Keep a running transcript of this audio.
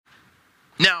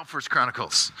Now, 1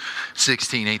 Chronicles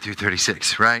 16, 8 through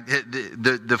 36, right?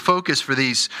 The focus for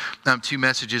these two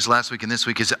messages last week and this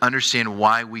week is to understand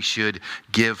why we should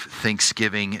give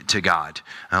thanksgiving to God.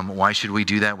 Why should we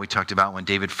do that? We talked about when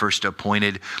David first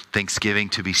appointed thanksgiving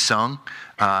to be sung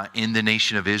in the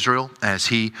nation of Israel as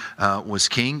he was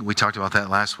king. We talked about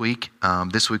that last week.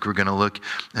 This week we're going to look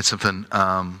at something,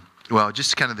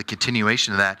 just kind of the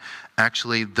continuation of that.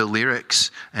 Actually, the lyrics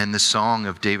and the song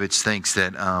of David's thanks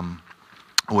that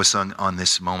was sung on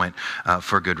this moment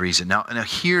for a good reason. Now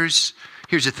here's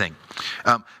the thing.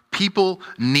 People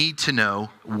need to know,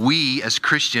 we as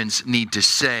Christians need to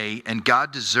say, and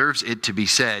God deserves it to be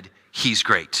said, He's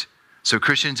great. So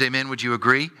Christians, amen, would you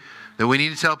agree? That we need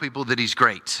to tell people that He's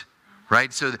great,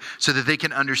 right? So that they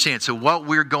can understand. So what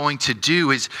we're going to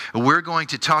do is we're going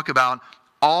to talk about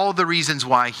all the reasons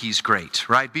why He's great,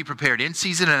 right? Be prepared in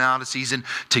season and out of season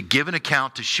to give an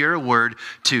account, to share a word,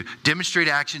 to demonstrate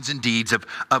actions and deeds of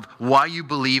why you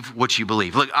believe what you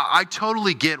believe. Look, I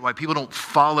totally get why people don't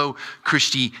follow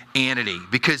Christianity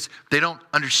because they don't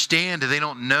understand, they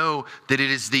don't know that it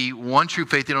is the one true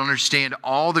faith. They don't understand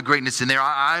all the greatness in there.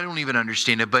 I don't even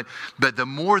understand it, but the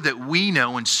more that we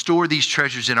know and store these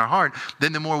treasures in our heart,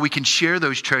 then the more we can share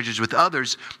those treasures with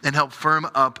others and help firm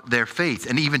up their faith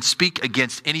and even speak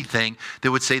against anything that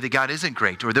would say that God isn't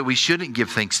great or that we shouldn't give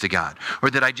thanks to God or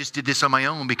that I just did this on my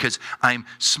own because I'm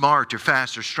smart or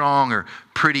fast or strong or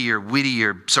pretty or witty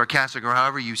or sarcastic or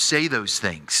however you say those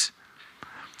things,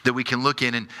 that we can look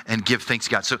in and give thanks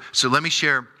to God. So let me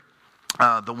share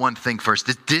the one thing first.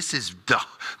 This is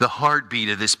the heartbeat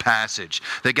of this passage,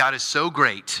 that God is so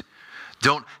great.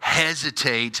 Don't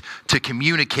hesitate to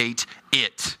communicate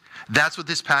it. That's what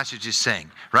this passage is saying,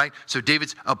 right? So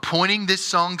David's appointing this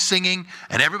song singing,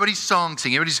 and everybody's song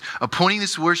singing. Everybody's appointing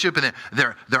this worship, and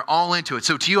they're all into it.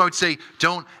 So to you, I would say,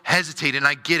 don't hesitate. And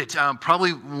I get it.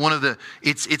 Probably one of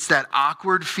it's that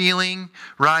awkward feeling,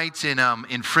 right? In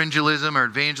fringialism or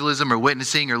evangelism or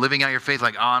witnessing or living out your faith.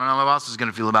 Like, I don't know how my boss is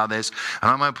going to feel about this. I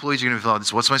don't know how my employees are going to feel about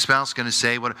this. What's my spouse going to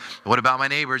say? What about my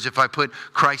neighbors? If I put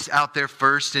Christ out there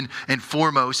first and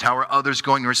foremost, how are others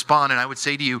going to respond? And I would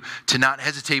say to you to not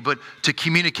hesitate, but to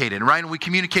communicate it, right? And we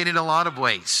communicate in a lot of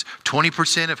ways.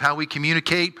 20% of how we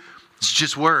communicate is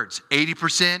just words.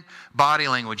 80% body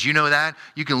language. You know that?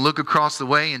 You can look across the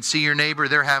way and see your neighbor.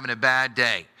 They're having a bad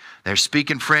day. They're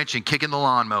speaking French and kicking the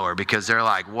lawnmower because they're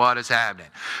like, what is happening?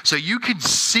 So you can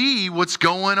see what's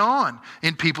going on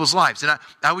in people's lives. And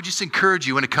I would just encourage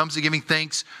you, when it comes to giving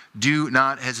thanks, do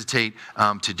not hesitate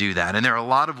to do that. And there are a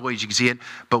lot of ways you can see it.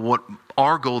 But what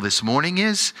our goal this morning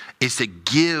is to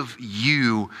give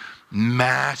you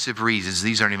massive reasons.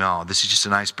 These aren't even all. This is just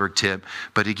an iceberg tip.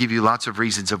 But to give you lots of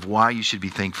reasons of why you should be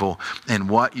thankful and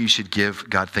what you should give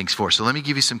God thanks for. So let me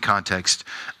give you some context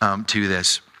to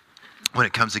this. When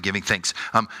it comes to giving thanks,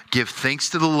 give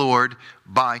thanks to the Lord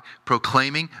by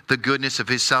proclaiming the goodness of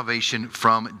His salvation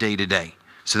from day to day.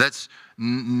 So that's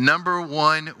number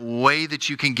one way that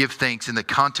you can give thanks in the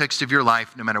context of your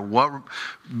life, no matter what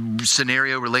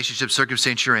scenario, relationship,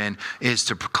 circumstance you're in, is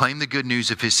to proclaim the good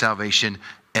news of His salvation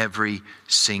every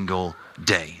single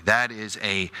day. That is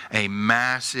a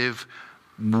massive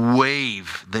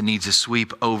wave that needs to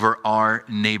sweep over our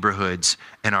neighborhoods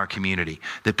and our community,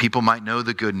 that people might know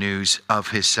the good news of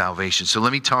His salvation. So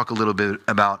let me talk a little bit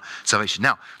about salvation.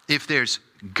 Now, if there's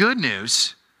good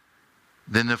news,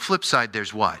 then the flip side,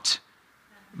 there's what?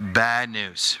 Bad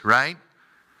news, right?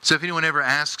 So if anyone ever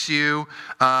asks you,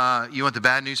 you want the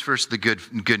bad news first, the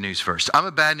good news first? I'm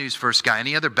a bad news first guy.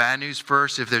 Any other bad news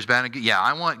first? If there's bad news,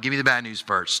 give me the bad news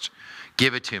first.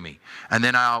 Give it to me. And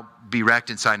then I'll be wrecked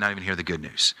inside and not even hear the good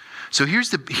news. So here's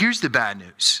the bad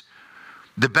news.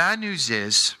 The bad news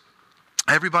is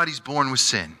everybody's born with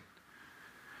sin.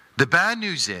 The bad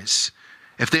news is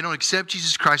if they don't accept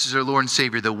Jesus Christ as their Lord and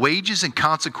Savior, the wages and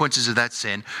consequences of that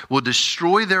sin will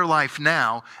destroy their life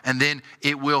now, and then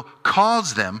it will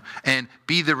cause them and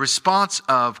be the response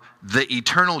of the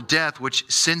eternal death which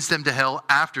sends them to hell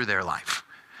after their life.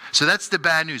 So that's the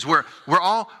bad news. We're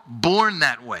all born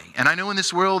that way. And I know in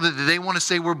this world that they want to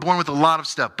say we're born with a lot of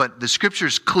stuff, but the scripture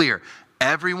is clear.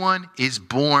 Everyone is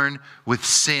born with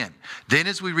sin. Then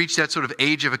as we reach that sort of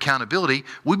age of accountability,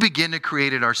 we begin to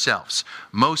create it ourselves.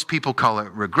 Most people call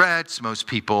it regrets. Most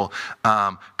people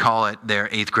call it their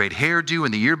 8th grade hairdo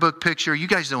in the yearbook picture. You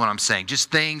guys know what I'm saying.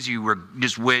 Just things you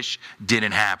just wish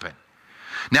didn't happen.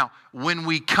 Now, when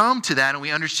we come to that and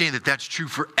we understand that that's true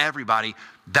for everybody,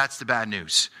 that's the bad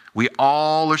news. We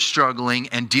all are struggling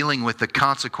and dealing with the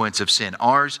consequence of sin,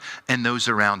 ours and those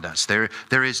around us. There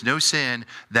is no sin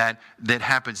that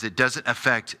happens that doesn't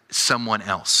affect someone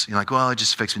else. You're like, well, it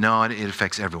just affects me. No, it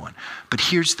affects everyone. But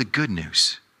here's the good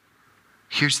news.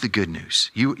 Here's the good news.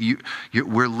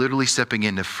 We're literally stepping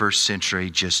into first century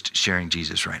just sharing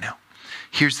Jesus right now.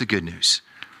 Here's the good news.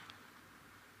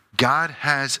 God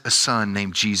has a son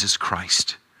named Jesus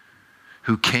Christ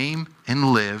who came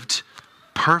and lived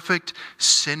perfect,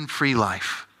 sin-free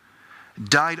life,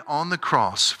 died on the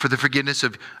cross for the forgiveness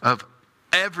of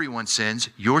everyone's sins,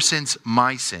 your sins,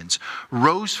 my sins,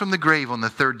 rose from the grave on the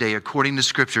third day according to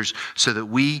scriptures so that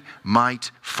we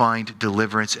might find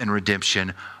deliverance and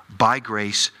redemption by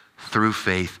grace through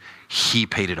faith. He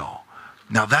paid it all.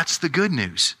 Now that's the good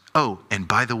news. Oh, and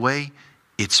by the way,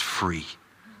 it's free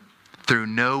through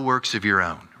no works of your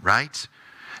own, right?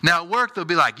 Now at work, they'll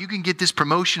be like, you can get this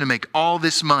promotion and make all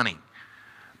this money,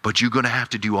 but you're going to have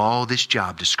to do all this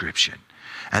job description.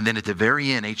 And then at the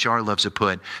very end, HR loves to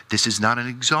put, this is not an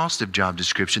exhaustive job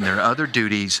description. There are other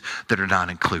duties that are not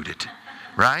included,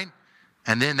 right?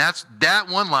 And then that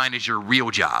one line is your real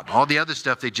job. All the other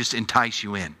stuff, they just entice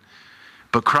you in.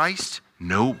 But Christ,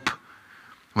 nope.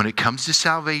 When it comes to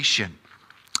salvation,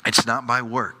 it's not by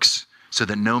works, so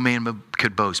that no man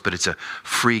could boast, but it's a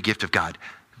free gift of God.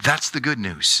 That's the good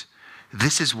news.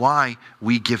 This is why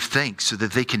we give thanks, so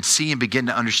that they can see and begin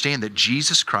to understand that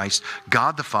Jesus Christ,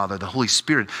 God the Father, the Holy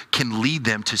Spirit can lead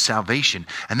them to salvation.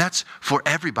 And that's for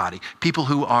everybody. People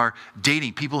who are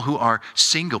dating, people who are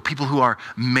single, people who are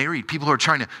married, people who are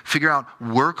trying to figure out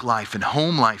work life and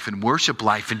home life and worship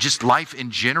life and just life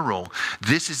in general.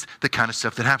 This is the kind of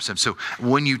stuff that happens to them. So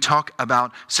when you talk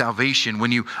about salvation,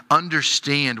 when you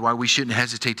understand why we shouldn't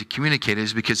hesitate to communicate, it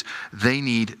is because they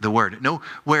need the word.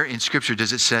 Nowhere in Scripture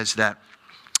does it says that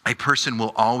a person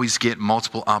will always get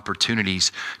multiple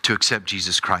opportunities to accept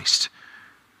Jesus Christ.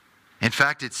 In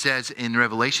fact, it says in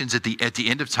Revelations at the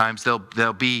end of times,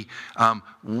 there'll be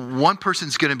one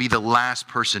person's going to be the last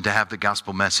person to have the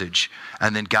gospel message.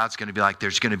 And then God's going to be like,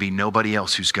 there's going to be nobody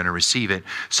else who's going to receive it.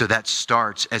 So that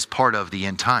starts as part of the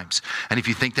end times. And if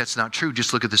you think that's not true,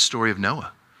 just look at the story of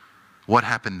Noah. What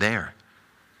happened there?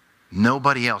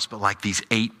 Nobody else but like these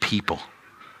 8 people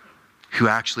who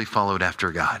actually followed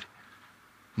after God.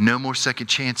 No more second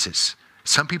chances.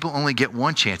 Some people only get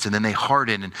one chance and then they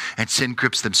harden and sin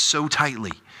grips them so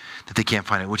tightly that they can't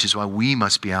find it, which is why we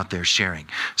must be out there sharing.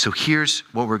 So here's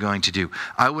what we're going to do.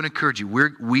 I would encourage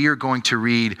you, we are going to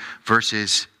read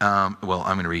verses, I'm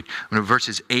going to read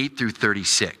verses 8 through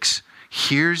 36.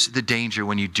 Here's the danger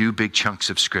when you do big chunks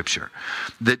of Scripture.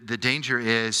 The danger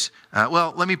is,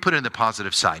 let me put it in the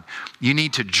positive side. You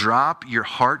need to drop your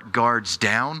heart guards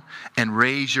down and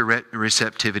raise your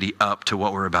receptivity up to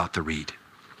what we're about to read.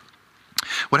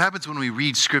 What happens when we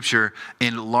read Scripture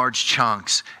in large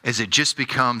chunks is it just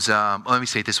becomes, let me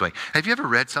say it this way. Have you ever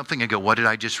read something and go, what did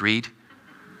I just read?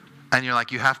 And you're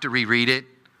like, you have to reread it.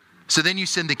 So then you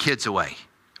send the kids away,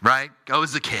 right? Go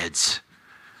as the kids.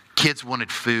 Kids wanted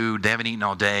food. They haven't eaten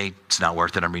all day. It's not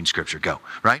worth it. I'm reading Scripture. Go,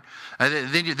 right? And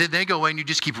then they go away and you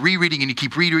just keep rereading and you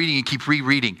keep rereading and you keep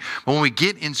rereading. But when we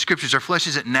get in Scriptures, our flesh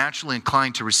isn't naturally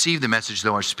inclined to receive the message,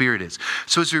 though our spirit is.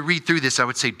 So as we read through this, I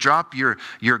would say drop your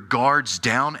guards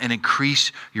down and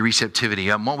increase your receptivity.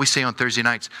 What we say on Thursday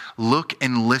nights, look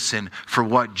and listen for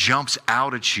what jumps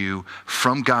out at you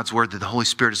from God's Word that the Holy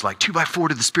Spirit is like 2x4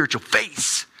 to the spiritual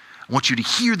face. I want you to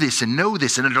hear this and know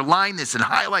this and underline this and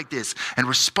highlight this and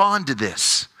respond to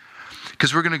this.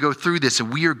 Because we're going to go through this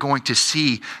and we are going to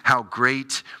see how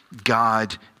great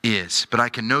God is. But I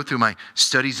can know through my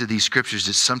studies of these Scriptures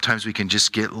that sometimes we can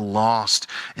just get lost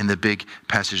in the big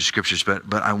passage of Scriptures. But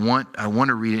I want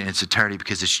to read it in its entirety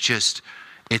because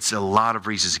it's a lot of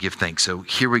reasons to give thanks. So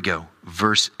here we go.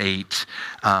 Verse 8.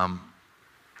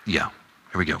 Here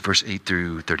we go. Verse 8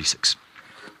 through 36.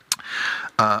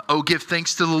 Give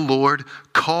thanks to the Lord,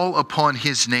 call upon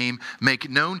his name, make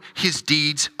known his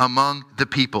deeds among the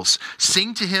peoples.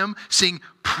 Sing to him, sing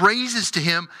praises to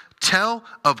him, tell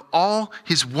of all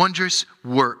his wondrous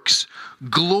works.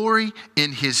 Glory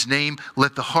in his name,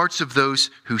 let the hearts of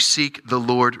those who seek the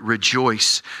Lord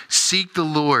rejoice. Seek the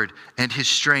Lord and his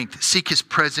strength, seek his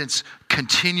presence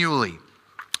continually.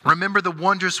 Remember the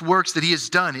wondrous works that he has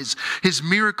done, his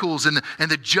miracles and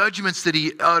the judgments that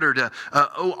he uttered.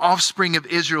 O offspring of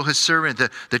Israel, his servant,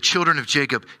 the children of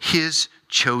Jacob, his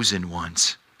chosen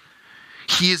ones.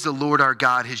 He is the Lord our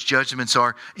God. His judgments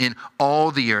are in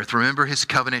all the earth. Remember his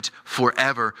covenant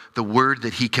forever, the word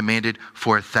that he commanded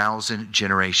for 1,000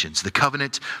 generations. The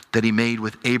covenant that he made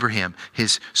with Abraham,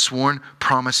 his sworn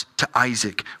promise to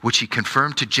Isaac, which he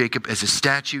confirmed to Jacob as a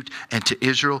statute and to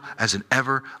Israel as an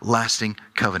everlasting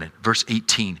covenant. Verse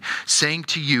 18, saying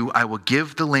to you, I will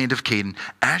give the land of Canaan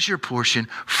as your portion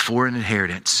for an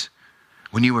inheritance.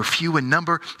 When you were few in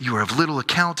number, you were of little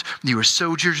account. You were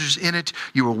sojourners in it.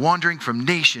 You were wandering from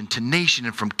nation to nation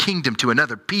and from kingdom to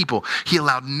another people. He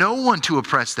allowed no one to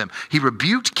oppress them. He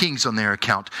rebuked kings on their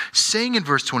account, saying in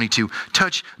verse 22,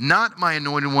 touch not my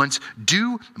anointed ones.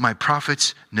 Do my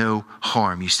prophets no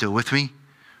harm. You still with me?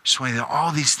 Just want to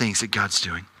all these things that God's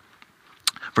doing.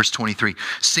 Verse 23,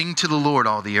 sing to the Lord,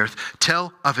 all the earth.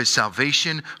 Tell of his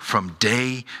salvation from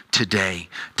day to day.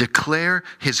 Declare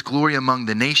his glory among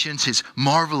the nations, his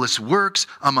marvelous works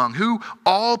among who?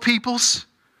 All peoples.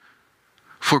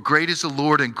 For great is the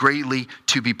Lord and greatly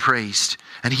to be praised.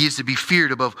 And he is to be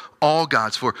feared above all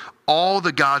gods. For all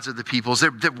the gods of the peoples,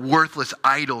 they're worthless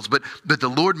idols. But the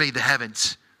Lord made the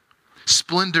heavens.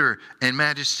 Splendor and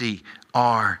majesty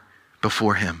are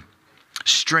before him.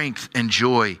 Strength and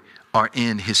joy are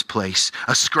in his place.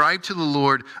 Ascribe to the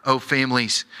Lord, O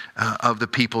families of the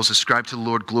peoples. Ascribe to the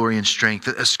Lord glory and strength.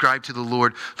 Ascribe to the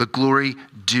Lord the glory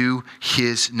due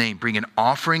his name. Bring an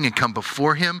offering and come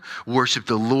before him. Worship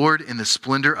the Lord in the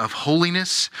splendor of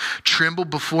holiness. Tremble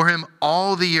before him,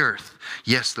 all the earth.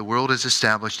 Yes, the world is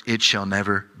established. It shall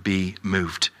never be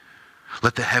moved.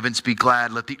 Let the heavens be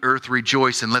glad. Let the earth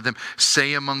rejoice. And let them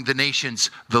say among the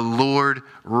nations, the Lord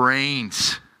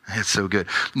reigns. That's so good.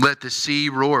 Let the sea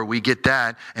roar. We get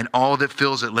that. And all that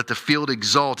fills it. Let the field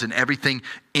exult and everything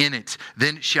in it.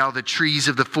 Then shall the trees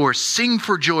of the forest sing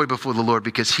for joy before the Lord,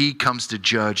 because he comes to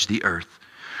judge the earth.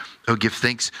 Oh, give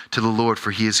thanks to the Lord,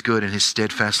 for he is good, and his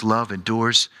steadfast love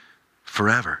endures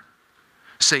forever.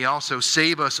 Say also,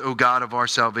 save us, O God of our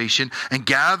salvation, and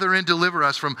gather and deliver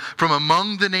us from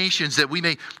among the nations, that we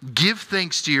may give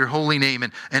thanks to your holy name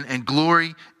and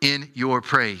glory in your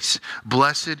praise.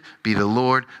 Blessed be the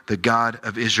Lord, the God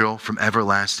of Israel, from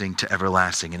everlasting to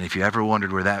everlasting. And if you ever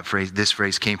wondered where this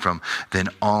phrase came from, then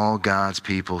all God's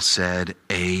people said,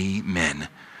 amen.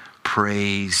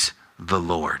 Praise the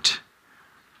Lord.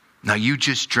 Now you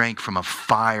just drank from a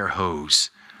fire hose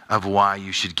of why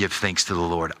you should give thanks to the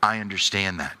Lord. I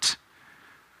understand that.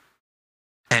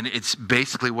 And it's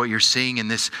basically what you're seeing in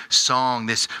this song,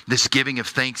 this giving of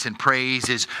thanks and praise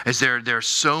is there are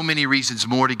so many reasons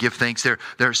more to give thanks. There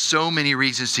are so many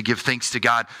reasons to give thanks to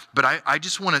God. But I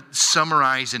just want to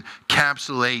summarize and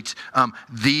encapsulate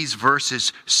these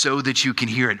verses so that you can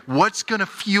hear it. What's going to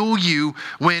fuel you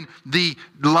when the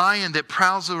lion that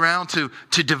prowls around to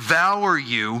devour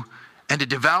you and to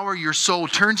devour your soul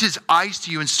turns his eyes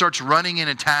to you and starts running and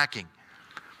attacking?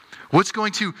 What's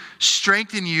going to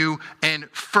strengthen you and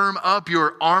firm up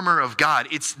your armor of God?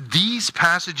 It's these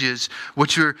passages,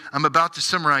 which I'm about to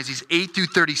summarize, these 8 through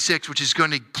 36, which is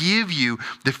going to give you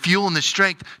the fuel and the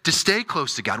strength to stay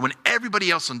close to God. When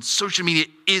everybody else on social media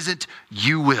isn't,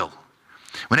 you will.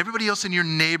 When everybody else in your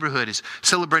neighborhood is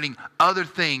celebrating other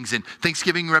things and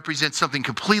Thanksgiving represents something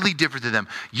completely different to them,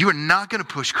 you are not going to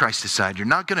push Christ aside. You're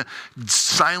not going to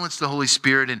silence the Holy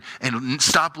Spirit and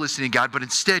stop listening to God, but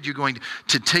instead you're going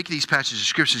to take these passages of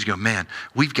scriptures and go, man,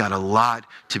 we've got a lot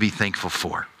to be thankful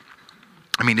for.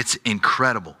 I mean, it's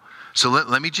incredible. So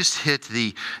let me just hit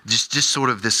just sort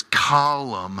of this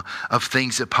column of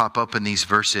things that pop up in these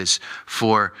verses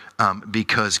for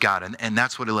because God. And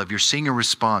that's what I love. You're seeing a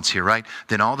response here, right?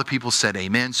 Then all the people said,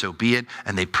 amen, so be it.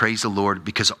 And they praised the Lord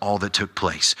because of all that took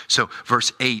place. So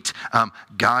verse 8,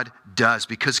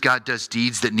 because God does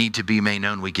deeds that need to be made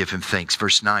known, we give him thanks.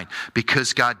 Verse 9,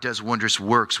 because God does wondrous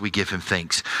works, we give him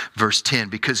thanks. Verse 10,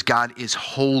 because God is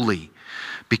holy,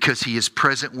 because he is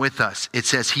present with us. It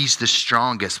says he's the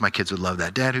strongest. My kids would love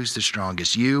that. Dad, who's the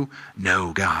strongest? You?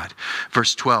 No, God.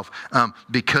 Verse 12,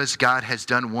 because God has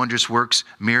done wondrous works,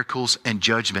 miracles, and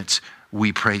judgments,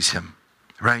 we praise him,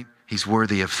 right? He's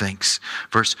worthy of thanks.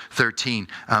 Verse 13,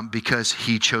 because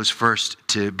he chose first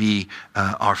to be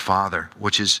our Father,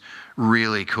 which is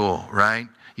really cool, right?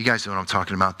 You guys know what I'm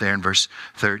talking about there in verse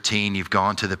 13. You've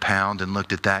gone to the pound and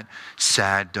looked at that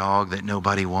sad dog that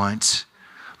nobody wants.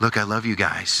 Look, I love you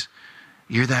guys.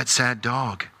 You're that sad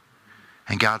dog.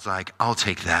 And God's like, I'll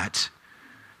take that.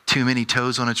 Too many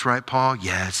toes on its right paw?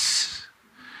 Yes.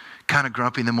 Kind of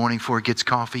grumpy in the morning before it gets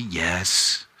coffee?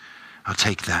 Yes. I'll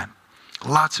take that.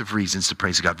 Lots of reasons to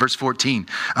praise God. Verse 14,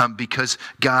 because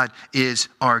God is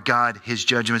our God, his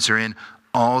judgments are in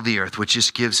all the earth, which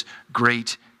just gives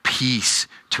great peace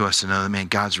to us to know that, man,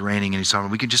 God's reigning and he's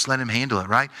sovereign. We can just let him handle it,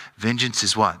 right? Vengeance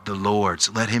is what? The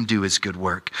Lord's. Let him do his good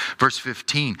work. Verse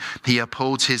 15, he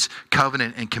upholds his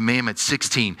covenant and commandments.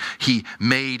 16, he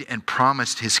made and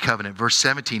promised his covenant. Verse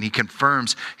 17, he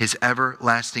confirms his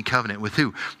everlasting covenant with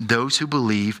who? Those who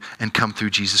believe and come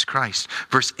through Jesus Christ.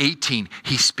 Verse 18,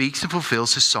 he speaks and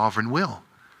fulfills his sovereign will.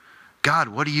 God,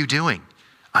 what are you doing?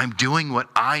 I'm doing what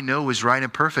I know is right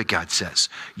and perfect, God says.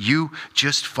 You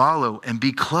just follow and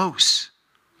be close.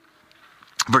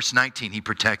 Verse 19, he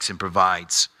protects and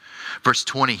provides. Verse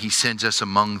 20, he sends us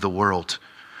among the world.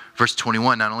 Verse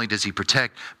 21, not only does he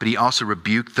protect, but he also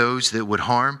rebukes those that would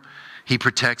harm. He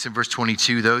protects in verse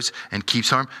 22 those and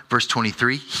keeps harm. Verse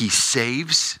 23, he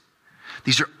saves.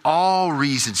 These are all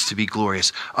reasons to be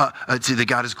glorious, to that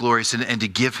God is glorious and to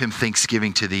give him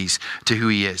thanksgiving to who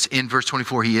he is. In verse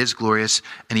 24, he is glorious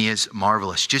and he is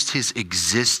marvelous. Just his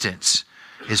existence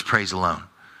is praise alone.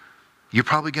 You're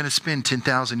probably going to spend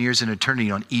 10,000 years in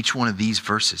eternity on each one of these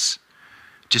verses,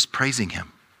 just praising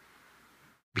him.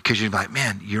 Because you're like,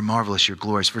 man, you're marvelous, you're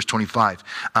glorious. Verse 25,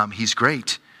 he's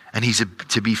great and he's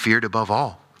to be feared above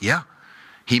all. Yeah,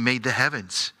 he made the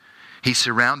heavens. He's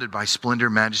surrounded by splendor,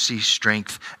 majesty,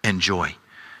 strength, and joy.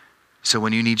 So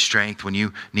when you need strength, when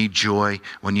you need joy,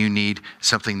 when you need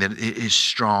something that is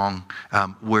strong,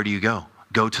 where do you go?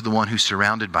 Go to the one who's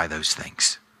surrounded by those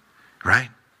things, right?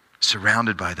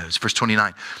 Surrounded by those. Verse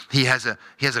 29, he has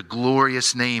a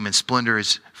glorious name, and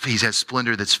he has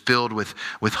splendor that's filled with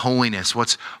holiness.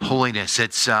 What's holiness?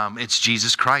 It's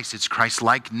Jesus Christ. It's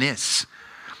Christ-likeness.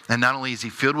 And not only is he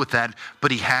filled with that,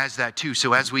 but he has that too.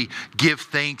 So as we give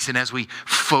thanks and as we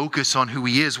focus on who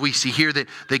he is, we see here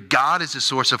that God is the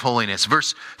source of holiness.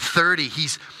 Verse 30,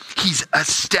 he's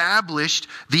established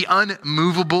the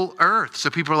unmovable earth. So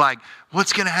people are like,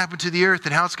 what's going to happen to the earth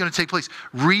and how it's going to take place?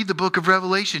 Read the book of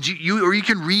Revelations. Or you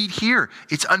can read here.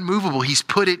 It's unmovable. He's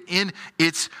put it in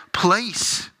its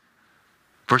place.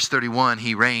 Verse 31,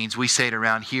 he reigns. We say it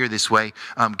around here this way.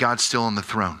 God's still on the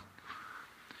throne.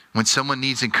 When someone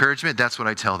needs encouragement, that's what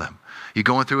I tell them. You're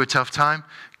going through a tough time,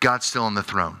 God's still on the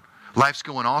throne. Life's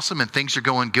going awesome and things are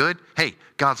going good. Hey,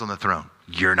 God's on the throne.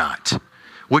 You're not.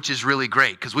 Which is really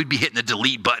great because we'd be hitting the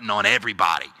delete button on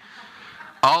everybody.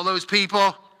 All those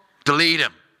people, delete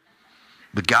them.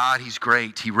 But God, he's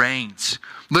great. He reigns.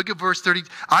 Look at verse 30.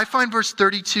 I find verse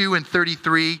 32 and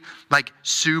 33 like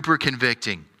super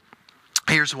convicting.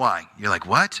 Here's why. You're like,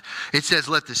 what? It says,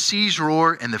 let the seas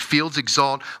roar and the fields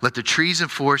exult. Let the trees and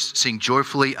forests sing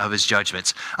joyfully of his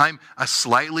judgments. I'm a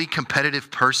slightly competitive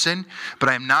person, but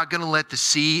I'm not going to let the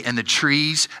sea and the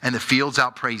trees and the fields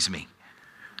outpraise me.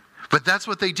 But that's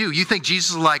what they do. You think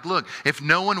Jesus is like, look, if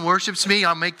no one worships me,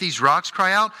 I'll make these rocks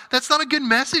cry out. That's not a good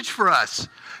message for us.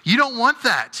 You don't want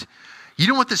that. You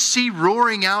don't want the sea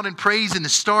roaring out in praise and the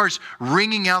stars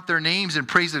ringing out their names in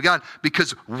praise of God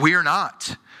because we're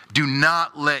not. Do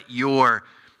not let your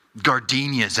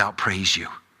gardenias outpraise you,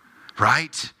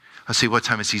 right? Let's see what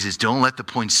time it says. Don't let the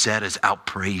poinsettias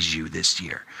outpraise you this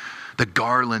year. The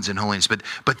garlands and holiness. But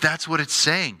that's what it's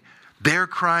saying. They're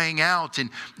crying out. And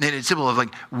it's simple of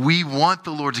like, we want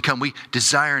the Lord to come. We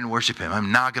desire and worship him.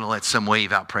 I'm not going to let some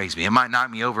wave outpraise me. It might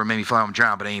knock me over and make me fall and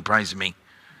drown, but it ain't praising me.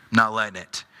 I'm not letting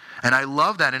it. And I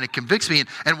love that. And it convicts me.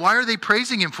 And why are they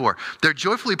praising him for? They're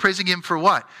joyfully praising him for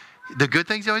what? The good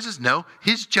things he always says? No,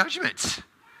 his judgments.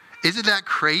 Isn't that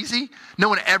crazy? No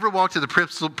one ever walked to the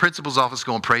principal's office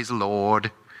going, praise the Lord.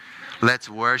 Let's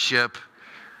worship.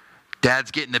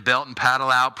 Dad's getting the belt and paddle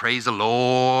out. Praise the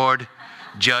Lord.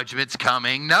 Judgment's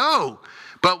coming. No.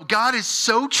 But God is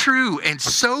so true and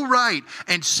so right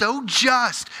and so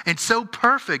just and so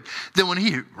perfect that when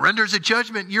he renders a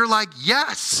judgment, you're like,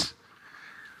 yes.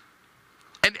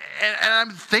 And I'm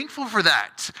thankful for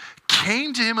that.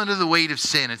 Came to him under the weight of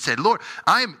sin and said, Lord,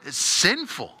 I am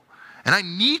sinful and I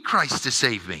need Christ to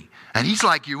save me. And he's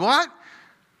like, you what?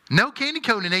 No candy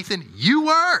coating, Nathan. You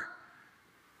were.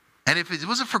 And if it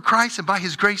wasn't for Christ and by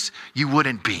his grace, you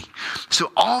wouldn't be.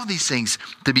 So all of these things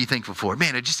to be thankful for.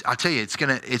 Man, I'll tell you, it's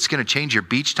gonna change your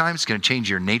beach time. It's gonna change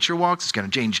your nature walks. It's gonna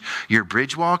change your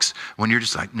bridge walks when you're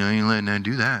just like, no, you ain't letting them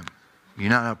do that. You're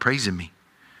not out praising me.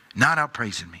 Not out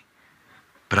praising me.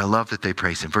 But I love that they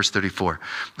praise him. Verse 34,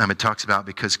 it talks about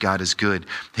because God is good,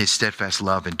 his steadfast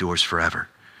love endures forever.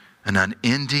 An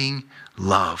unending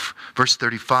love. Verse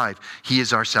 35, he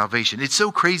is our salvation. It's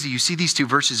so crazy. You see these two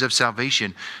verses of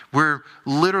salvation. We're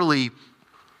literally,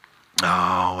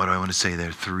 what do I want to say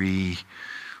there?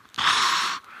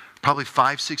 Probably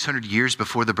 500-600 years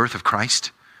before the birth of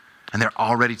Christ. And they're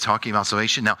already talking about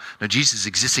salvation. Now Jesus is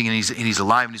existing and he's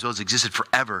alive and he's always existed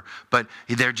forever. But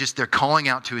they're calling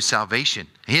out to his salvation.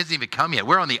 He hasn't even come yet.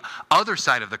 We're on the other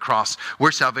side of the cross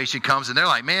where salvation comes. And they're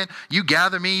like, man, you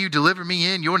gather me, you deliver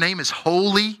me in. Your name is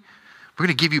holy. We're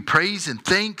going to give you praise and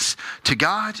thanks to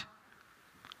God.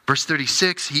 Verse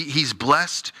 36, he's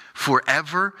blessed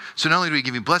forever. So not only do we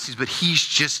give him blessings, but he's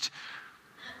just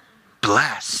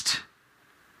blessed.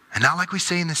 And not like we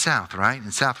say in the South, right? In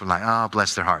the South, we're like, oh,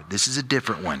 bless their heart. This is a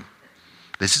different one.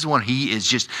 This is one he is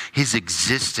just, his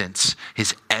existence,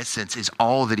 his essence is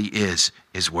all that he is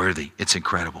worthy. It's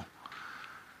incredible.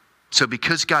 So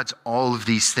because God's all of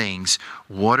these things,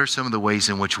 what are some of the ways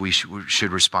in which we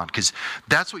should respond? Because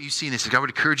that's what you see in this. I would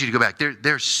encourage you to go back.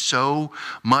 There's so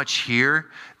much here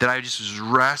that I just was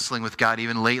wrestling with God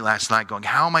even late last night going,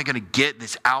 how am I going to get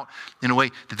this out in a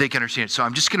way that they can understand it? So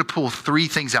I'm just going to pull 3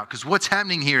 things out. Because what's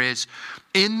happening here is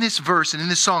in this verse and in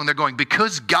this song, they're going,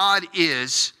 because God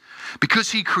is...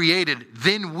 because he created,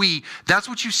 then that's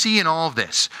what you see in all of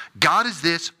this. God is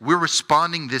this, we're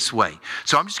responding this way.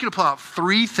 So I'm just going to pull out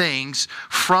 3 things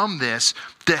from this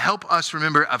to help us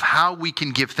remember of how we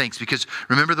can give thanks. Because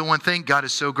remember the one thing, God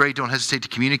is so great, don't hesitate to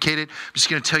communicate it. I'm just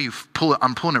going to tell you,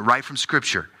 I'm pulling it right from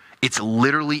Scripture. It's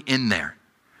literally in there.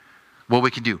 What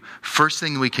we can do. First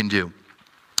thing we can do,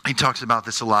 he talks about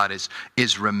this a lot,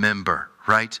 is remember,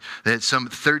 right? That some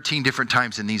 13 different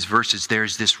times in these verses,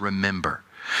 there's this remember.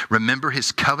 Remember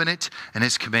his covenant and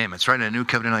his commandments, right? And a new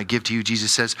covenant I give to you,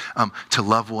 Jesus says, to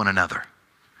love one another.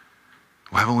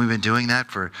 Well, haven't we been doing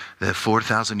that for the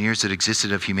 4,000 years that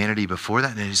existed of humanity before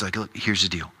that? And he's like, look, here's the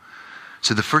deal.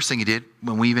 So the first thing he did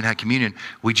when we even had communion,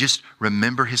 we just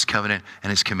remember his covenant and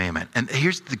his commandment. And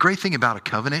here's the great thing about a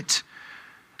covenant,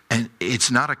 and it's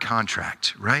not a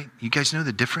contract, right? You guys know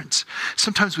the difference?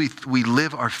 Sometimes we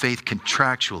live our faith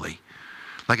contractually.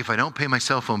 Like if I don't pay my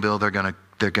cell phone bill, they're going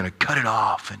to cut it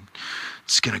off and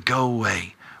it's going to go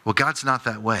away. Well, God's not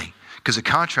that way, because a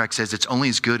contract says it's only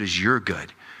as good as you're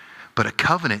good. But a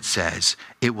covenant says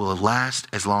it will last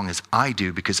as long as I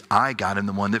do, because God am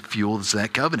the one that fuels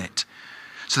that covenant.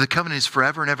 So the covenant is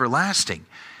forever and everlasting.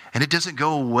 And it doesn't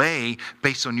go away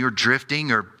based on your drifting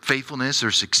or faithfulness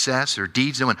or success or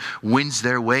deeds. No one wins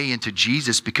their way into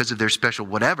Jesus because of their special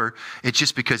whatever. It's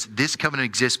just because this covenant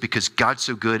exists because God's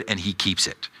so good and he keeps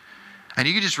it. And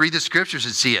you can just read the scriptures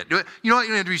and see it. You know what?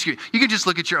 You can just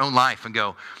look at your own life and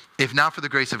go, if not for the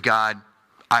grace of God,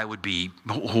 I would be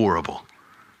horrible.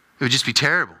 It would just be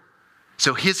terrible.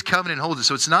 So his covenant holds it.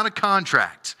 So it's not a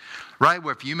contract, right?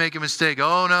 Where if you make a mistake,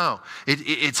 oh no,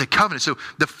 it's a covenant. So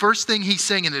the first thing he's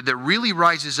saying, and that really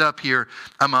rises up here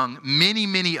among many,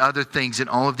 many other things in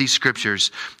all of these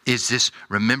scriptures, is this: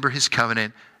 remember his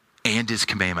covenant and his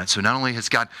commandments. So not only has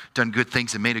God done good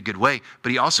things and made a good way,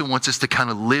 but he also wants us to kind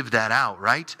of live that out,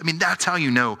 right? I mean, that's how you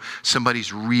know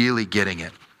somebody's really getting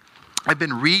it. I've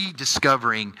been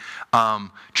rediscovering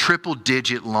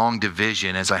triple-digit long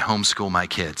division as I homeschool my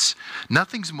kids.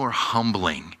 Nothing's more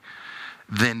humbling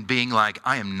than being like,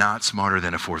 I am not smarter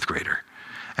than a 4th grader.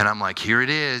 And I'm like, here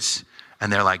it is.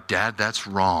 And they're like, Dad, that's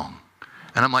wrong.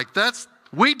 And I'm like,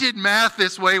 we did math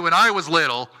this way when I was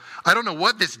little. I don't know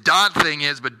what this dot thing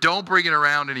is, but don't bring it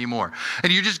around anymore.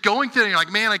 And you're just going through it, and you're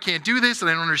like, man, I can't do this,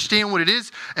 and I don't understand what it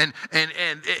is. And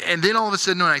then all of a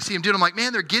sudden when I see them do it, I'm like,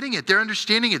 man, they're getting it. They're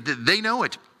understanding it. They know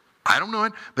it. I don't know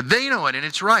it, but they know it, and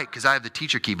it's right, because I have the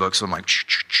teacher key book, so I'm like,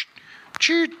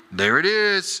 there it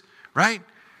is, right?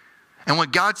 And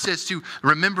when God says to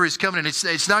remember his covenant,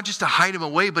 it's not just to hide him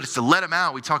away, but it's to let him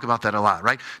out. We talk about that a lot,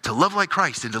 right? To love like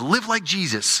Christ and to live like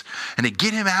Jesus and to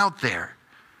get him out there.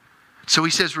 So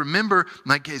he says, remember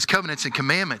like his covenants and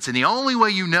commandments. And the only way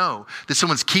you know that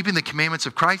someone's keeping the commandments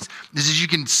of Christ is as you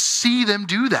can see them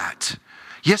do that.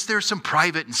 Yes, there are some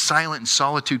private and silent and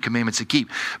solitude commandments to keep.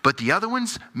 But the other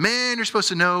ones, man, you're supposed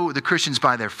to know the Christians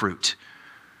by their fruit.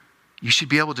 You should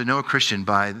be able to know a Christian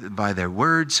by their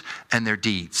words and their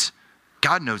deeds.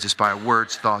 God knows us by our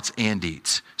words, thoughts, and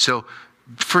deeds. So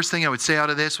first thing I would say out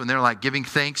of this, when they're like giving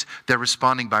thanks, they're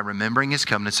responding by remembering his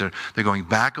covenants. They're going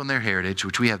back on their heritage,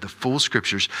 which we have the full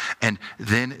scriptures. And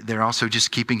then they're also just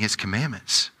keeping his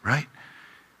commandments, right?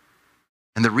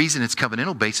 And the reason it's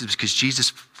covenantal based is because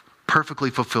Jesus perfectly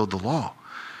fulfilled the law.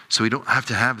 So we don't have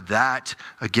to have that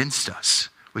against us.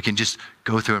 We can just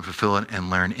go through and fulfill it and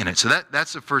learn in it. So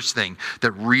that's the first thing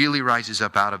that really rises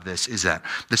up out of this, is that.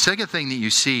 The second thing that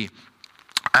you see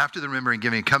after the remembering and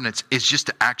giving covenants is just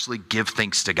to actually give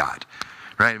thanks to God,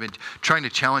 right? I've been trying to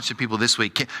challenge some people this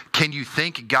week. Can you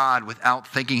thank God without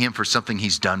thanking him for something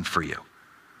he's done for you?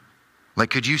 Like,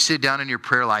 could you sit down in your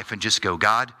prayer life and just go,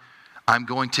 God, I'm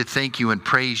going to thank you and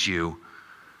praise you,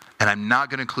 and I'm not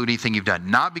going to include anything you've done.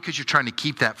 Not because you're trying to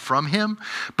keep that from him,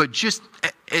 but just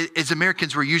as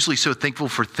Americans, we're usually so thankful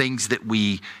for things that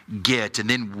we get, and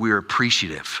then we're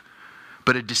appreciative.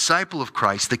 But a disciple of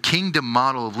Christ, the kingdom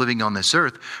model of living on this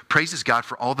earth, praises God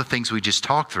for all the things we just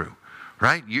talked through,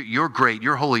 right? You're great,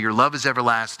 you're holy, your love is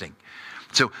everlasting.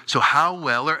 So how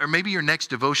well, or maybe your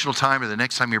next devotional time or the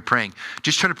next time you're praying,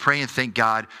 just try to pray and thank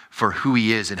God for who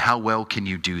he is and how well can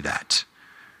you do that.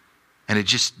 And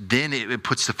it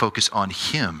puts the focus on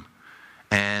him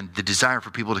And the desire for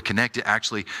people to connect, it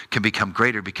actually can become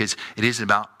greater because it isn't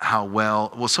about how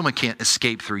well someone can't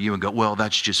escape through you and go, well,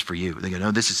 that's just for you. They go,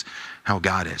 no, this is how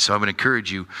God is. So I would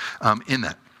encourage you in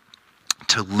that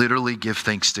to literally give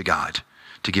thanks to God.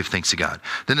 To give thanks to God.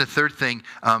 Then the third thing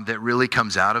that really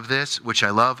comes out of this, which I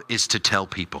love, is to tell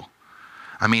people.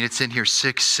 I mean, it's in here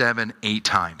 6, 7, 8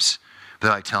 times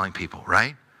that I'm telling people,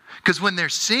 right? Because when they're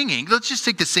singing, let's just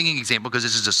take the singing example because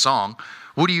this is a song.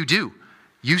 What do?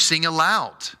 You sing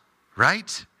aloud,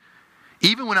 right?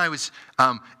 Even when I was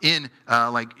in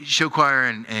like show choir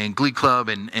and glee club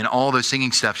and all those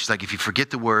singing stuff, she's like, if you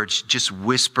forget the words, just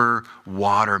whisper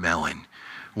watermelon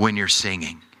when you're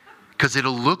singing because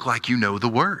it'll look like you know the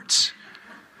words.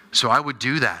 So I would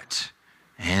do that,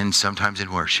 and sometimes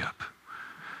in worship.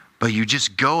 But you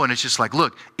just go and it's just like,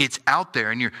 look, it's out there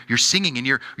and you're singing and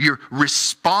you're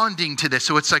responding to this.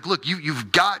 So it's like, look,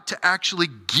 you've got to actually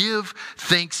give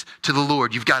thanks to the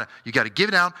Lord. You've got to give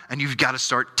it out and you've got to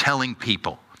start telling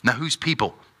people. Now, who's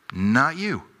people? Not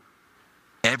you.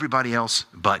 Everybody else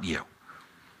but you.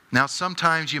 Now,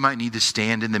 sometimes you might need to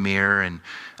stand in the mirror and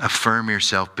affirm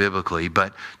yourself biblically,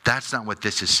 but that's not what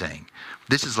this is saying.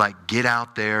 This is like, get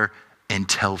out there and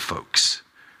tell folks.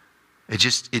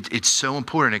 It's so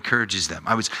important. It encourages them.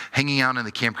 I was hanging out in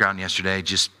the campground yesterday,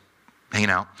 just hanging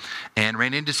out, and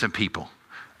ran into some people.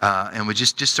 And we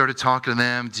just started talking to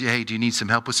them. Hey, do you need some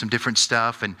help with some different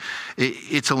stuff? And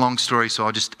it's a long story, so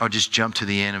I'll just jump to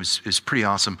the end. It was pretty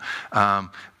awesome.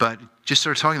 But just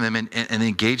started talking to them and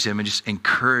engage them and just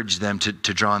encourage them to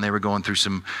draw. And they were going through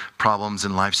some problems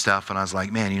and life stuff. And I was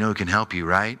like, man, you know who can help you,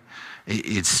 right?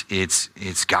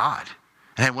 It's God.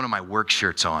 I had one of my work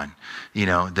shirts on,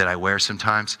 that I wear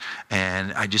sometimes.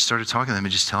 And I just started talking to them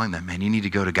and just telling them, man, you need to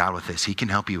go to God with this. He can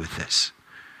help you with this.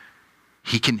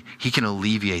 He can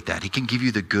alleviate that. He can give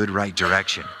you the good, right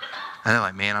direction. And they're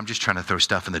like, man, I'm just trying to throw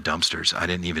stuff in the dumpsters. I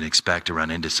didn't even expect to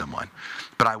run into someone.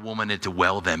 But I wanted to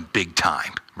well them big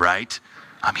time, right?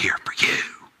 I'm here for you.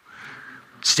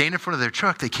 Stand in front of their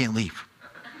truck, they can't leave.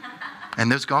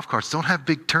 And those golf carts don't have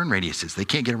big turn radiuses. They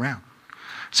can't get around.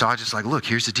 So I was just like, look,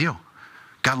 here's the deal.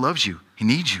 God loves you. He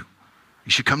needs you.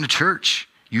 You should come to church.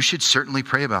 You should certainly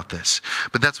pray about this.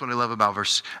 But that's what I love about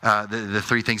the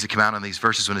 3 things that come out in these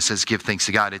verses when it says give thanks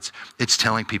to God. It's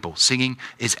telling people. Singing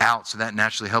is out, so that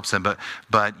naturally helps them.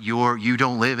 But you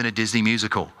don't live in a Disney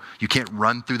musical. You can't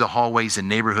run through the hallways and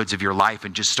neighborhoods of your life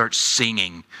and just start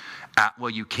singing.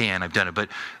 Well, you can. I've done it. But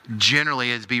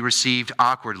generally, it's be received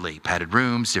awkwardly. Padded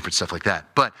rooms, different stuff like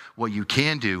that. But what you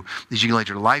can do is you can let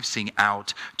your life sing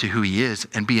out to who he is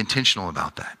and be intentional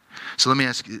about that. So let me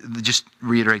just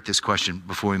reiterate this question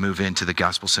before we move into the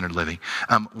gospel-centered living.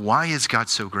 Why is God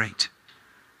so great?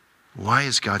 Why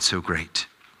is God so great?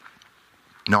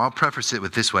 Now, I'll preface it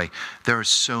with this way. There are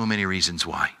so many reasons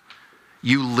why.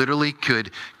 You literally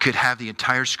could have the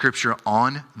entire scripture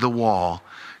on the wall,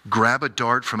 grab a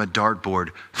dart from a dartboard,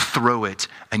 throw it,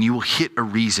 and you will hit a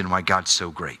reason why God's so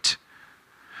great.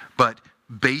 But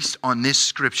based on this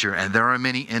scripture, and there are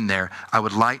many in there, I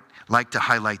would like to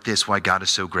highlight this, why God is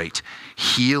so great.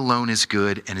 He alone is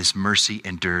good, and his mercy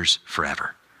endures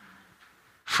forever.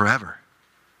 Forever.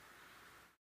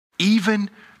 Even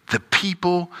the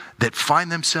people that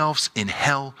find themselves in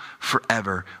hell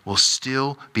forever will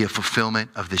still be a fulfillment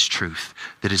of this truth,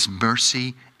 that his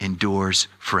mercy endures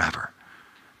forever.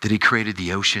 That he created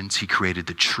the oceans, he created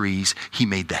the trees, he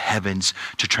made the heavens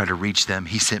to try to reach them.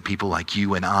 He sent people like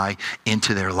you and I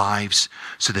into their lives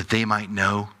so that they might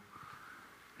know.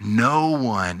 No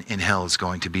one in hell is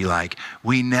going to be like,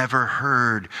 we never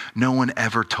heard, no one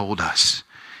ever told us.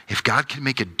 If God can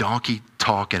make a donkey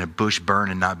talk and a bush burn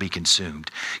and not be consumed,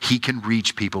 he can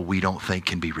reach people we don't think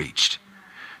can be reached.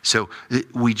 So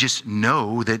we just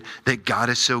know that God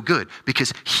is so good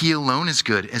because he alone is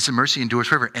good as the mercy endures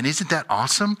forever. And isn't that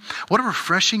awesome? What a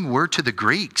refreshing word to the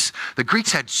Greeks. The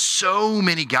Greeks had so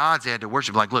many gods they had to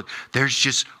worship. Like, look, there's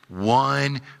just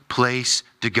one place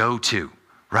to go to,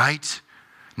 right?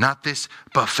 Not this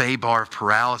buffet bar of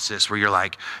paralysis where you're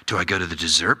like, do I go to the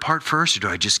dessert part first or do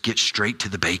I just get straight to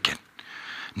the bacon?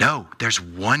 No, there's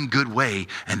one good way,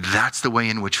 and that's the way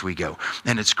in which we go.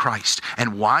 And it's Christ.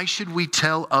 And why should we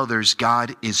tell others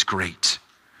God is great?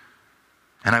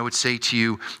 And I would say to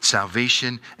you,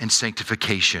 salvation and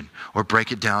sanctification, or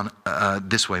break it down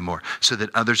this way more, so that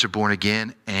others are born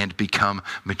again and become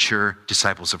mature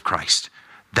disciples of Christ.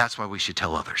 That's why we should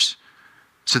tell others.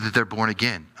 So that they're born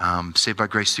again, saved by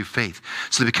grace through faith.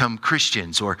 So they become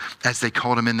Christians, or as they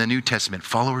called them in the New Testament,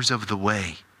 followers of the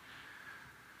way.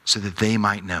 So that they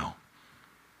might know.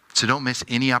 So don't miss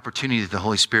any opportunity that the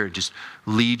Holy Spirit just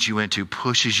leads you into,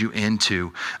 pushes you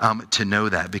into, to know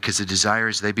that. Because the desire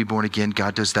is they be born again.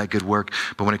 God does that good work.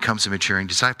 But when it comes to maturing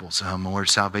disciples, or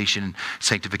salvation and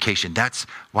sanctification, that's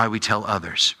why we tell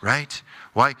others, right?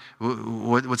 Why?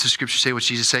 What's the scripture say? What's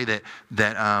Jesus say?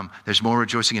 That there's more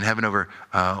rejoicing in heaven over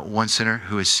one sinner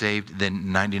who is saved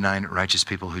than 99 righteous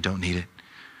people who don't need it.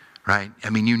 Right? I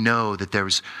mean, you know that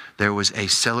there was a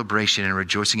celebration and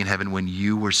rejoicing in heaven when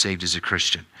you were saved as a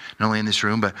Christian. Not only in this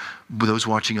room, but those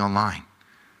watching online.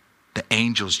 The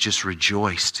angels just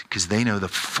rejoiced because they know the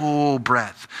full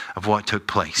breadth of what took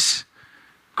place.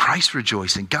 Christ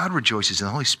rejoiced and God rejoices and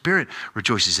the Holy Spirit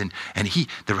rejoices. And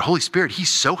the Holy Spirit,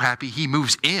 he's so happy he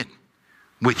moves in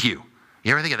with you.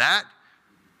 You ever think of that?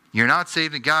 You're not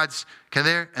saved and God's kind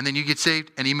of there, and then you get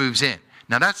saved and he moves in.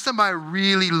 Now that's somebody who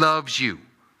really loves you.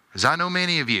 Because I know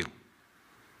many of you,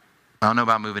 I don't know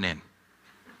about moving in.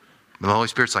 But the Holy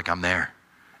Spirit's like, I'm there.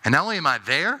 And not only am I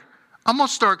there, I'm going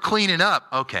to start cleaning up.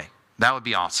 Okay, that would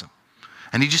be awesome.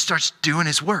 And he just starts doing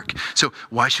his work. So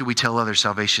why should we tell others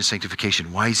salvation and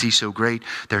sanctification? Why is he so great?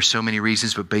 There are so many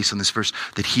reasons, but based on this verse,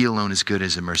 that he alone is good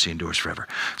as the mercy endures forever.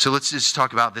 So let's just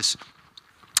talk about this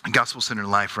gospel-centered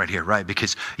life right here, right?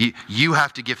 Because you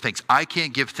have to give thanks. I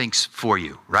can't give thanks for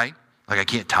you, right? Like I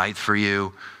can't tithe for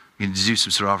you. You can do some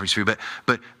sort of offerings for you,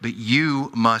 but you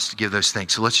must give those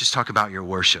things. So let's just talk about your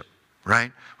worship,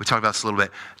 right? We talked about this a little bit.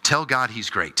 Tell God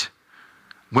he's great.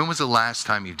 When was the last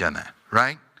time you've done that,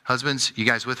 right? Husbands, you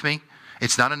guys with me?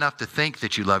 It's not enough to think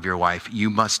that you love your wife. You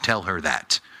must tell her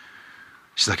that.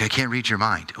 She's like, I can't read your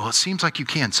mind. Well, it seems like you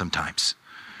can sometimes.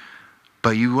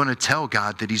 But you want to tell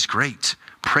God that he's great.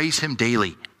 Praise him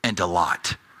daily and a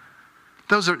lot.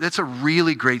 That's a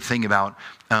really great thing about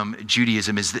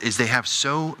Judaism is they have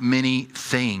so many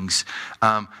things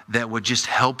that would just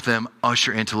help them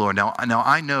usher into the Lord. Now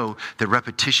I know that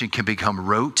repetition can become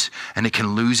rote and it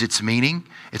can lose its meaning.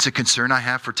 It's a concern I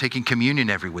have for taking communion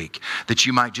every week, that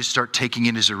you might just start taking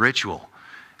it as a ritual.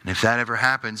 And if that ever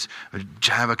happens,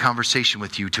 have a conversation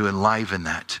with you to enliven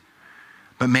that.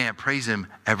 But man, praise him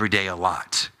every day a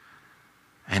lot.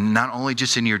 And not only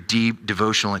just in your deep,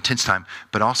 devotional, intense time,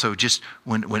 but also just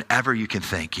whenever you can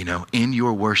think, in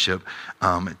your worship,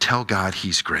 tell God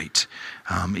he's great.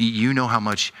 You know how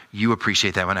much you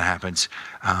appreciate that when it happens.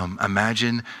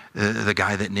 Imagine the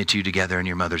guy that knit you together in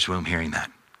your mother's womb hearing that.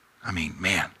 I mean,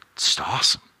 man, it's just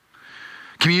awesome.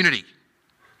 Community.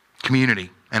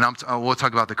 And we'll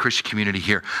talk about the Christian community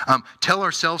here. Tell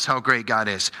ourselves how great God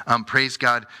is. Praise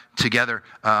God together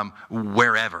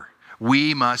wherever.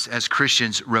 We must, as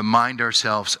Christians, remind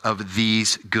ourselves of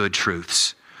these good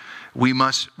truths. We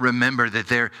must remember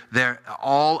that they're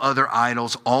all other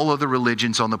idols, all other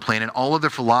religions on the planet, all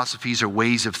other philosophies or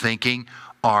ways of thinking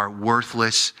are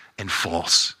worthless and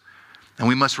false. And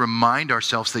we must remind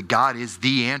ourselves that God is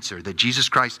the answer, that Jesus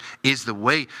Christ is the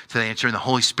way to the answer, and the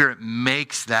Holy Spirit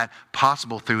makes that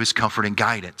possible through his comfort and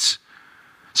guidance.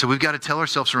 So we've got to tell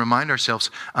ourselves and remind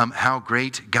ourselves how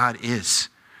great God is.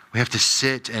 We have to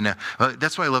sit and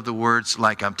that's why I love the words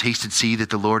like taste and see that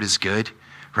the Lord is good,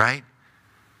 right?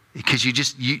 Because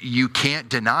you can't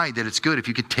deny that it's good if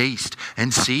you can taste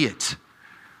and see it.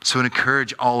 So I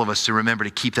encourage all of us to remember to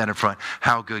keep that in front,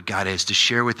 how good God is, to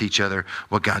share with each other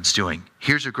what God's doing.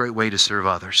 Here's a great way to serve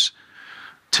others.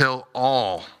 Tell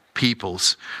all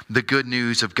peoples the good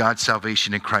news of God's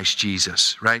salvation in Christ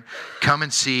Jesus, right? Come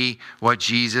and see what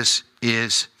Jesus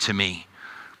is to me.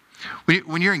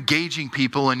 When you're engaging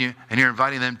people and you're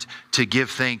inviting them to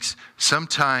give thanks,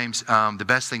 sometimes the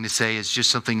best thing to say is just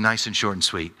something nice and short and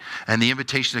sweet. And the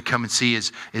invitation to come and see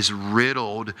is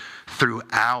riddled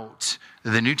throughout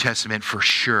the New Testament for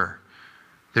sure.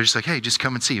 They're just like, hey, just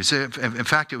come and see. So in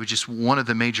fact, it was just one of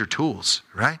the major tools,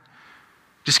 right?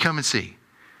 Just come and see.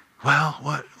 Well,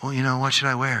 what should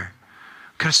I wear?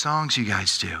 What kind of songs you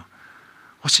guys do?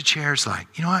 What's the chairs like?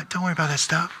 You know what? Don't worry about that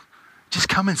stuff. Just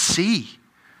come and see.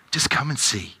 Just come and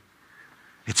see.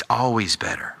 It's always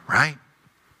better, right?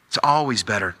 It's always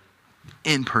better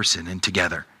in person and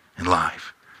together and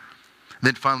live.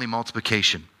 Then finally,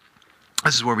 multiplication.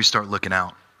 This is where we start looking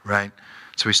out, right?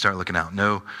 So we start looking out.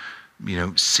 No,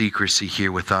 secrecy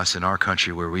here with us in our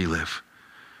country where we live.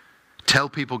 Tell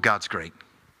people God's great.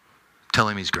 Tell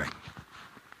him he's great.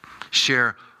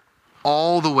 Share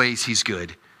all the ways he's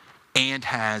good and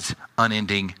has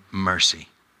unending mercy.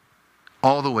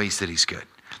 All the ways that he's good.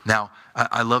 Now,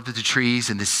 I love that the trees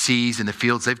and the seas and the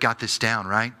fields, they've got this down,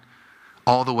 right?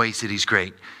 All the ways that he's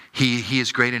great. He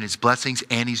is great in his blessings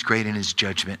and he's great in his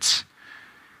judgments.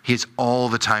 He is all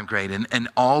the time great. And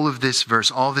all of this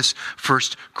verse, all this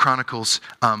First Chronicles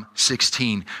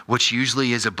 16, which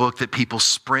usually is a book that people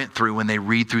sprint through when they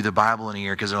read through the Bible in a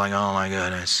year because they're like, oh my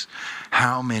goodness,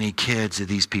 how many kids do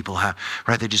these people have?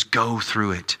 Right? They just go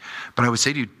through it. But I would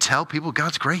say to you, tell people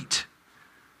God's great.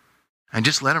 And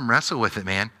just let them wrestle with it,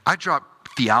 man. I drop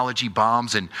theology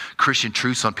bombs and Christian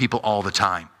truths on people all the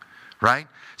time, right?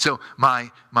 So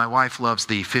my wife loves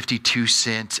the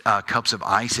 52-cent cups of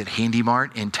ice at Handy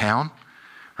Mart in town,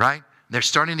 right? They're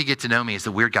starting to get to know me as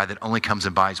the weird guy that only comes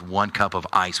and buys one cup of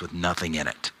ice with nothing in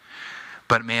it.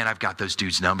 But man, I've got those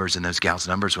dudes' numbers and those gals'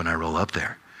 numbers when I roll up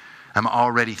there. I'm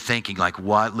already thinking like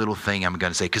what little thing I'm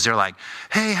going to say. Because they're like,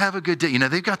 hey, have a good day. You know,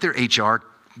 they've got their HR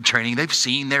training. They've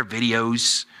seen their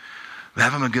videos.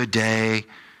 Have them a good day.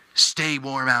 Stay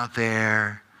warm out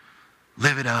there.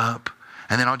 Live it up.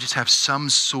 And then I'll just have some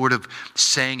sort of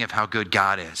saying of how good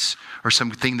God is, or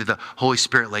something that the Holy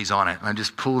Spirit lays on it. And I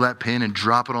just pull that pin and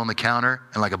drop it on the counter,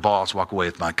 and like a boss, walk away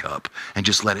with my cup and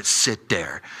just let it sit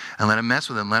there and let him mess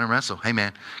with him, let him wrestle. Hey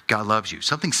man, God loves you.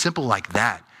 Something simple like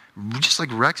that, just like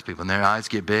wrecks people, and their eyes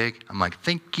get big. I'm like,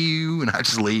 thank you, and I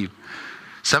just leave.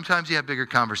 Sometimes you have bigger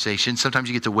conversations. Sometimes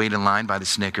you get to wait in line by the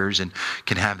Snickers and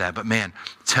can have that. But man,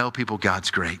 tell people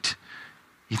God's great.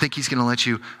 You think he's going to let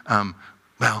you...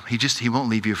 Well, he won't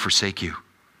leave you or forsake you.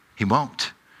 He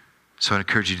won't. So I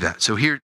encourage you to do that. So here,